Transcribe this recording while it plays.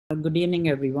Good evening,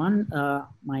 everyone.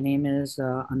 My name is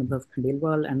Anubhav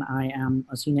Khandelwal, and I am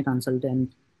a senior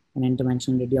consultant in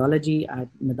interventional radiology at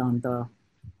Medanta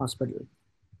Hospital.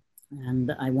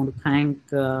 And I want to thank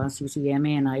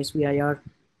CCMA and ISVIR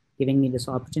giving me this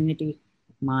opportunity.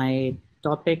 My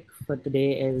topic for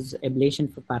today is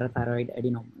ablation for parathyroid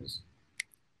adenomas.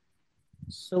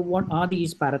 So what are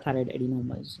these parathyroid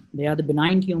adenomas? They are the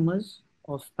benign tumors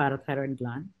of parathyroid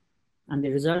gland, and they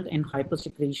result in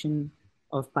hypersecretion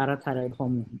of parathyroid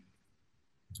hormone.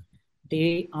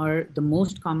 They are the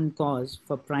most common cause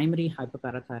for primary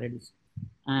hyperparathyroidism,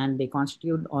 and they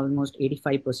constitute almost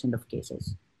 85% of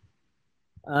cases.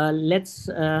 Let's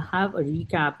have a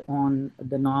recap on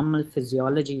the normal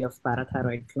physiology of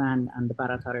parathyroid gland and the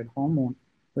parathyroid hormone,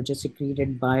 which is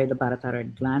secreted by the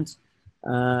parathyroid glands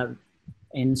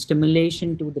in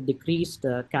stimulation to the decreased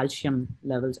calcium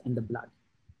levels in the blood.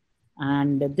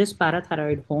 And this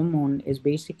parathyroid hormone is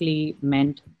basically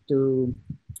meant to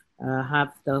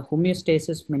have the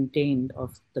homeostasis maintained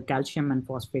of the calcium and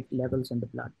phosphate levels in the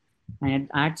blood. And it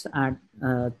acts at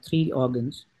 3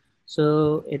 organs.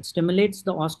 So it stimulates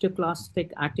the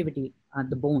osteoclastic activity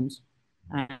at the bones,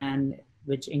 and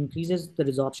which increases the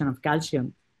resorption of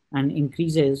calcium and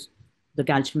increases the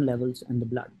calcium levels in the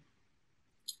blood.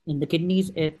 In the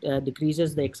kidneys, it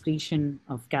decreases the excretion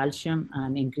of calcium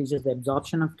and increases the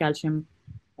absorption of calcium,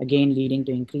 again leading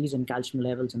to increase in calcium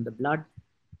levels in the blood.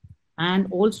 And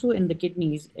also in the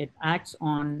kidneys, it acts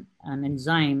on an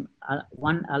enzyme,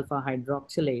 1-alpha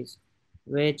hydroxylase,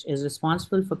 which is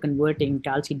responsible for converting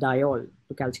calcidiol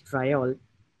to calcitriol,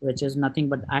 which is nothing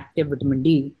but active vitamin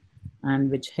D,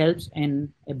 and which helps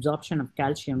in absorption of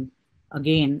calcium,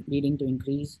 again leading to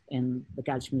increase in the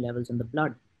calcium levels in the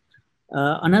blood.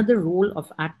 Another role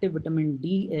of active vitamin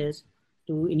D is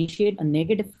to initiate a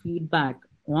negative feedback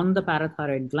on the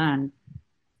parathyroid gland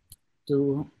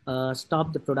to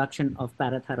stop the production of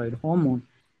parathyroid hormone.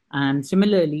 And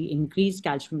similarly, increased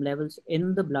calcium levels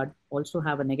in the blood also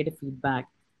have a negative feedback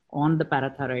on the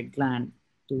parathyroid gland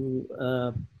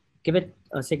to give it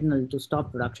a signal to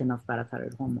stop production of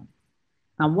parathyroid hormone.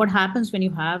 Now, what happens when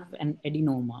you have an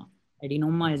adenoma?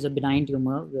 Adenoma is a benign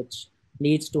tumor which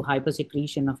leads to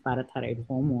hypersecretion of parathyroid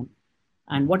hormone.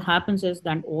 And what happens is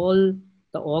that all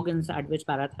the organs at which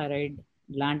parathyroid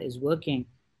gland is working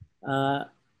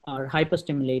are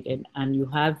hyperstimulated, and you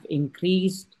have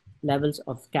increased levels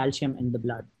of calcium in the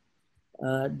blood.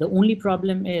 The only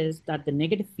problem is that the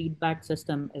negative feedback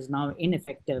system is now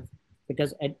ineffective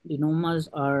because adenomas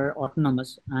are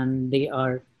autonomous and they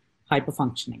are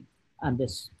hyperfunctioning at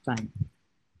this time.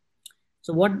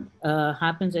 So what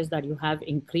happens is that you have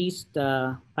increased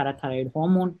parathyroid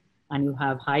hormone and you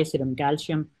have high serum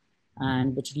calcium,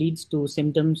 and which leads to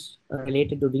symptoms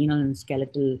related to renal and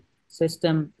skeletal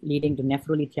system, leading to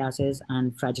nephrolithiasis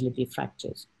and fragility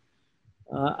fractures.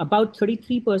 About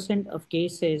 33% of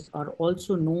cases are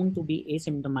also known to be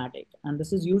asymptomatic, and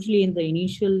this is usually in the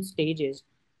initial stages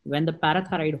when the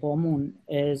parathyroid hormone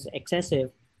is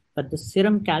excessive, but the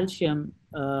serum calcium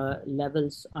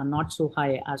levels are not so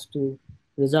high as to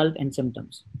result in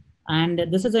symptoms. And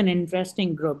this is an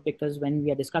interesting group because when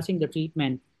we are discussing the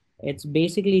treatment, it's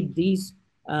basically these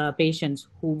patients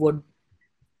who would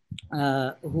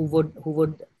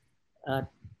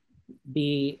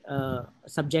be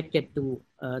subjected to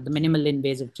the minimal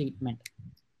invasive treatment.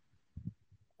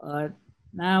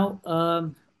 Now,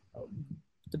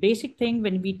 the basic thing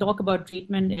when we talk about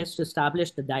treatment is to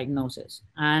establish the diagnosis.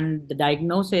 And the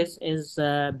diagnosis is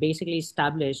basically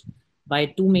established by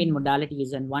 2 main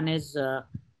modalities. And one is the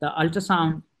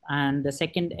ultrasound, and the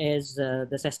second is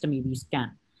the system EV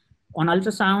scan. On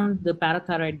ultrasound, the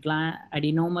parathyroid gland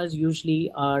adenomas usually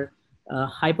are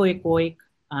hypoechoic,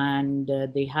 and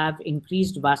they have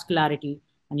increased vascularity,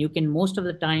 and you can most of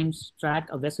the times track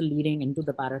a vessel leading into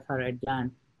the parathyroid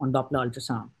gland on Doppler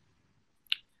ultrasound.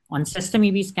 On system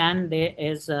EV scan, there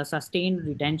is a sustained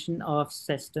retention of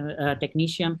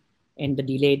technetium in the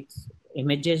delayed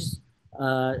images,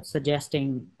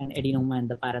 suggesting an adenoma in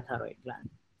the parathyroid gland.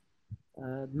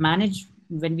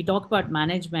 When we talk about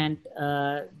management,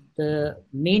 the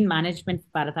main management for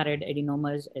parathyroid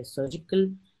adenomas is surgical,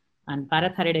 and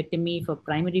parathyroidectomy for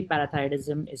primary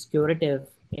parathyroidism is curative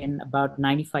in about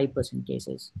 95%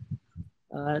 cases.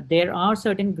 There are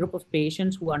certain group of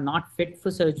patients who are not fit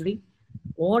for surgery,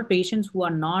 or patients who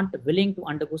are not willing to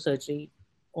undergo surgery,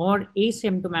 or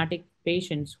asymptomatic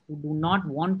patients who do not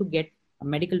want to get a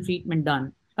medical treatment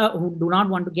done, who do not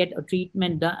want to get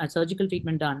a surgical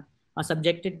treatment done, are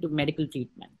subjected to medical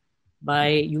treatment by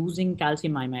using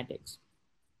calcium mimetics.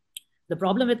 The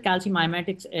problem with calcium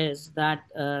mimetics is that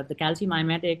the calcium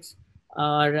mimetics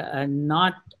are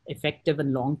not effective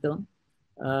in long term.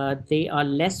 They are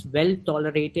less well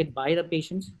tolerated by the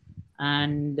patients,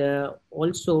 and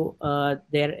also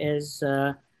there is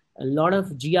a lot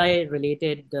of GI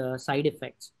related side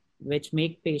effects which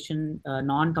make patient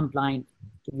non-compliant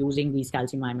to using these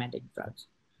calcium mimetic drugs.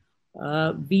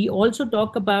 We also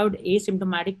talk about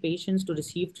asymptomatic patients to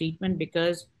receive treatment,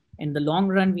 because in the long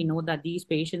run, we know that these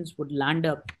patients would land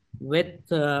up with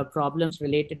problems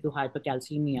related to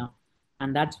hypercalcemia.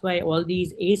 And that's why all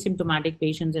these asymptomatic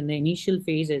patients in the initial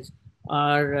phases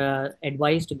are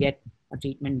advised to get a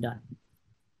treatment done.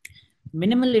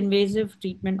 Minimal invasive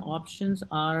treatment options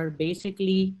are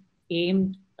basically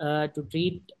aimed to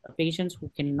treat patients who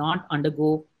cannot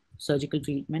undergo surgical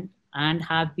treatment and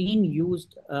have been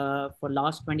used for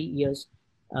last 20 years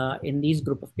in these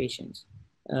group of patients.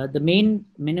 The main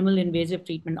minimal invasive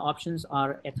treatment options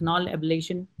are ethanol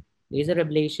ablation, laser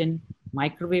ablation,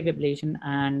 microwave ablation,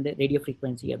 and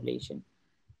radiofrequency ablation.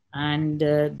 And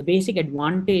the basic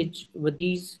advantage with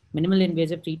these minimal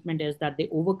invasive treatment is that they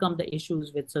overcome the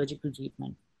issues with surgical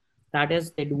treatment. That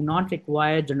is, they do not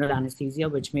require general anesthesia,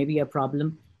 which may be a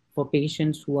problem for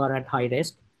patients who are at high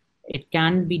risk. It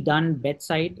can be done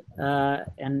bedside,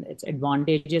 and its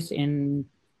advantages in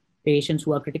patients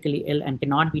who are critically ill and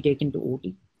cannot be taken to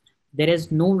OT. There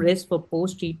is no risk for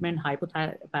post-treatment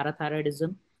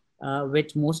hypoparathyroidism,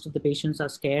 which most of the patients are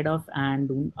scared of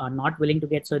and are not willing to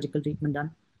get surgical treatment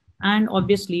done. And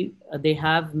obviously, they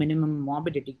have minimum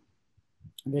morbidity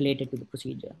related to the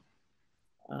procedure.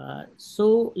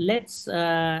 So let's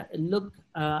look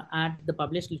at the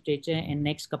published literature in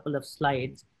next couple of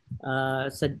slides,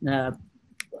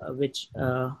 which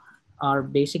are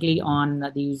basically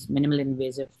on these minimal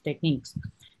invasive techniques.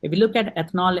 If we look at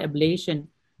ethanol ablation,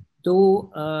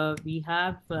 though we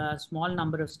have a small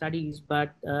number of studies,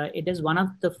 but it is one of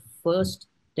the first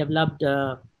developed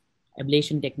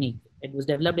ablation technique. It was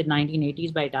developed in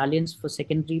 1980s by Italians for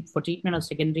treatment of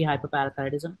secondary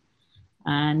hyperparathyroidism.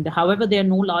 And however, there are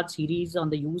no large series on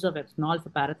the use of ethanol for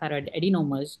parathyroid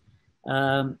adenomas,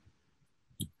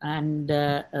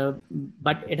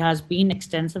 but it has been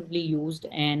extensively used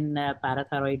in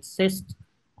parathyroid cysts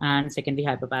and secondary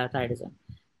hyperparathyroidism.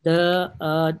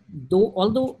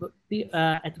 Although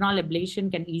ethanol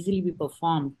ablation can easily be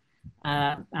performed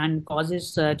and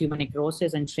causes tumor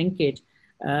necrosis and shrinkage,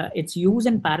 its use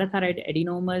in parathyroid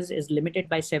adenomas is limited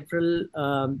by several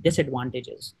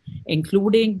disadvantages,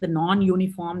 including the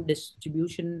non-uniform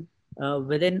distribution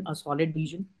within a solid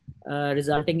lesion,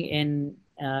 resulting in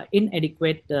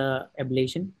inadequate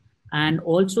ablation. And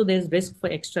also there's risk for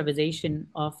extravasation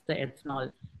of the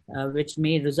ethanol, which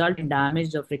may result in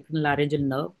damage of rectolaryngeal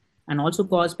nerve and also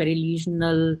cause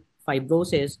perilesional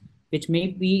fibrosis, which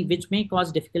may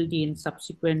cause difficulty in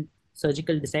subsequent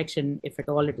surgical dissection if at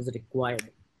all it is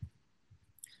required.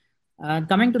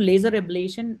 Coming to laser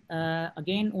ablation,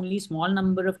 again, only small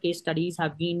number of case studies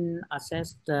have been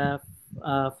assessed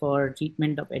for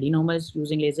treatment of adenomas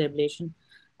using laser ablation.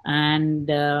 And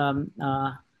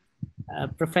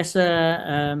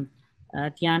Professor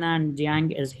Tianan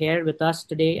Jiang is here with us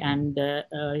today, and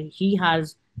he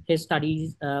has his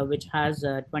studies, which has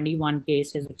 21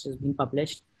 cases which has been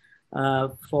published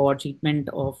for treatment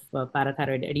of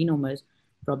parathyroid adenomas.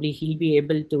 Probably he'll be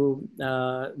able to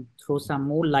throw some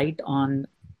more light on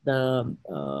the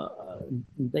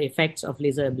effects of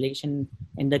laser ablation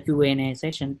in the Q&A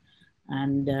session.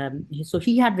 And so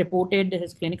he had reported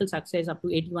his clinical success up to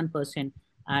 81%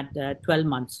 at 12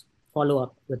 months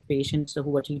follow-up with patients who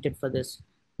were treated for this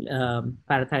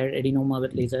parathyroid adenoma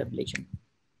with laser ablation.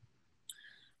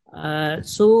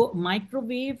 So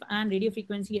microwave and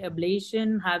radiofrequency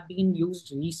ablation have been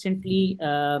used recently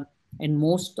in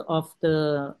most of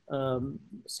the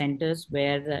centers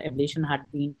where the ablation had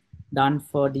been done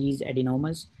for these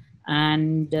adenomas.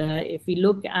 And if we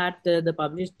look at the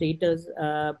published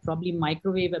data, probably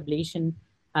microwave ablation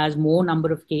has more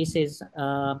number of cases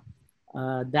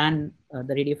than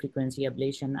the radiofrequency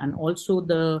ablation. And also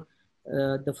the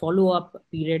follow-up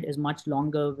period is much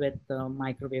longer with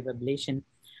microwave ablation.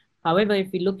 However,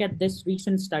 if we look at this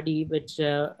recent study, which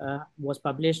was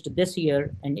published this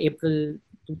year in April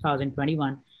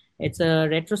 2021, it's a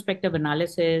retrospective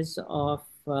analysis of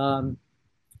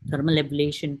thermal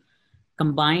ablation,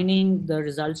 combining the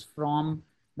results from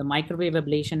the microwave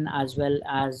ablation as well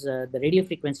as the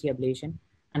radiofrequency ablation.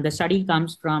 And the study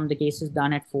comes from the cases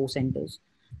done at 4 centers.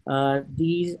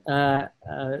 The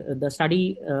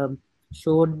study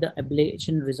showed the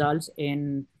ablation results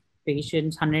in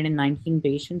patients, 119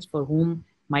 patients for whom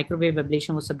microwave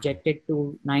ablation was subjected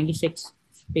to, 96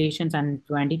 patients, and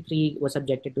 23 were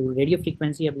subjected to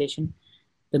radiofrequency ablation.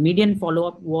 The median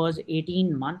follow-up was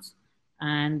 18 months,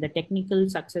 and the technical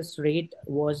success rate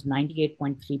was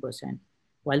 98.3%,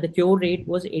 while the cure rate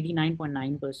was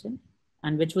 89.9%,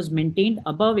 and which was maintained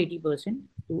above 80%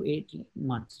 to 18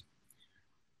 months.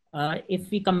 If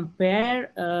we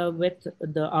compare with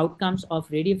the outcomes of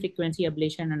radiofrequency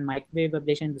ablation and microwave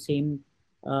ablation in the same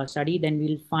study, then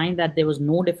we'll find that there was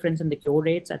no difference in the cure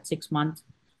rates at 6 months.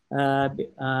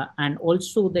 And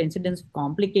also the incidence of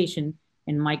complication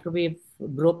in microwave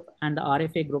group and the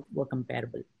RFA group were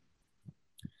comparable.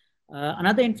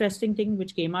 Another interesting thing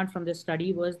which came out from this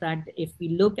study was that if we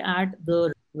look at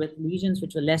the with lesions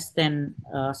which were less than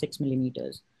 6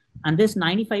 millimeters, and this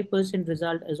 95%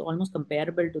 result is almost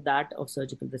comparable to that of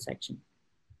surgical resection.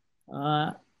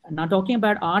 Now talking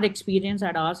about our experience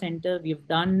at our center, we've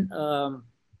done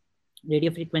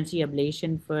radiofrequency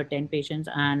ablation for 10 patients,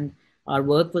 and our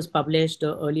work was published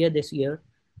earlier this year.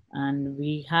 And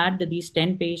we had these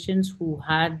 10 patients who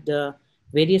had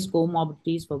various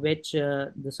comorbidities for which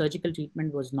the surgical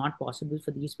treatment was not possible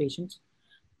for these patients.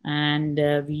 And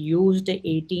we used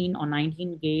 18 or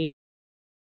 19 gauge.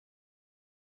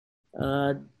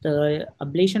 The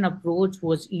ablation approach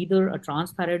was either a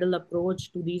transthyroidal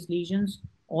approach to these lesions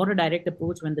or a direct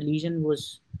approach when the lesion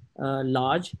was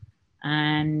large.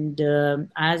 And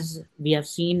as we have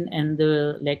seen in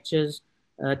the lectures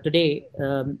today,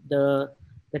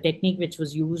 the technique which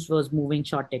was used was moving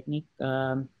shot technique.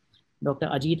 Dr.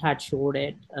 Ajit had showed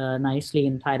it nicely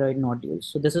in thyroid nodules.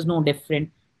 So this is no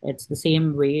different. It's the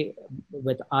same way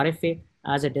with RFA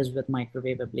as it is with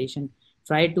microwave ablation.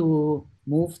 Try to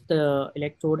move the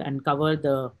electrode and cover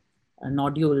the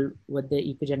nodule with the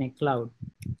echogenic cloud.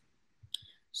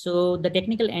 So the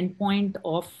technical endpoint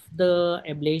of the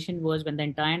ablation was when the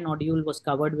entire nodule was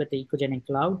covered with the echogenic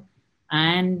cloud,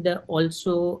 and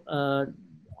also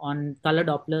on color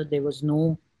Doppler, there was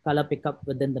no color pickup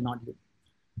within the nodule.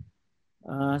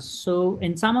 So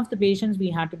in some of the patients,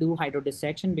 we had to do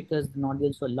hydrodissection because the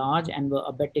nodules were large and were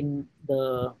abetting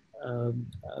the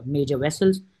major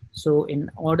vessels. So in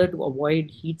order to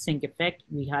avoid heat sink effect,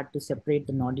 we had to separate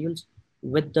the nodules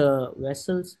with the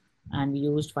vessels, and we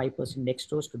used 5%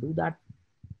 dextrose to do that.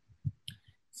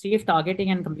 Safe targeting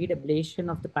and complete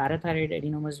ablation of the parathyroid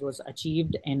adenomas was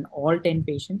achieved in all 10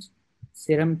 patients.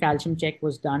 Serum calcium check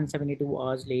was done 72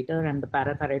 hours later, and the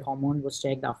parathyroid hormone was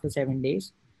checked after 7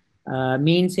 days.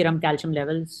 Mean serum calcium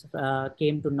levels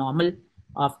came to normal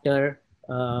after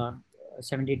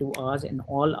 72 hours in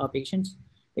all our patients.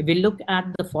 If we look at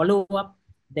the follow-up,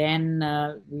 then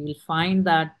we'll find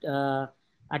that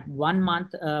at 1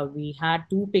 month, we had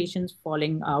 2 patients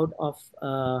falling out of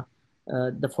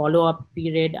the follow-up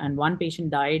period, and 1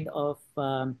 patient died of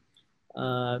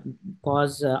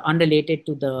cause unrelated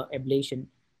to the ablation.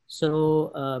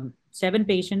 So 7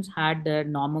 patients had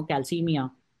normal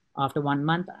calcemia after 1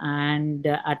 month, and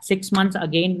at 6 months,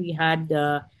 again, we had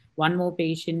 1 more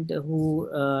patient who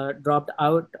dropped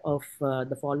out of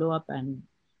the follow-up, and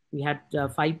we had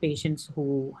 5 patients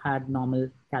who had normal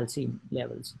calcium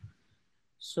levels.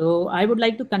 So I would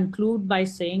like to conclude by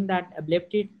saying that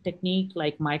ablative technique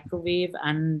like microwave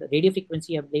and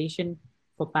radiofrequency ablation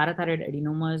for parathyroid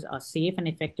adenomas are safe and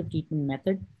effective treatment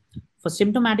method for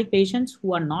symptomatic patients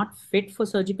who are not fit for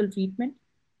surgical treatment,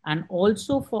 and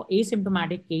also for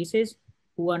asymptomatic cases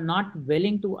who are not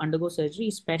willing to undergo surgery,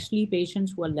 especially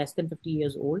patients who are less than 50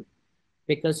 years old,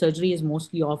 because surgery is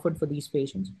mostly offered for these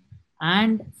patients.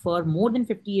 And for more than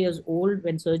 50 years old,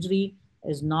 when surgery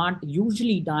is not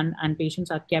usually done and patients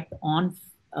are kept on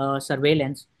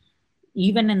surveillance,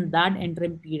 even in that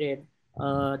interim period,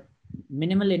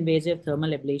 minimal invasive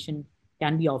thermal ablation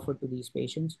can be offered to these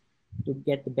patients to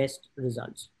get the best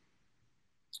results.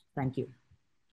 Thank you.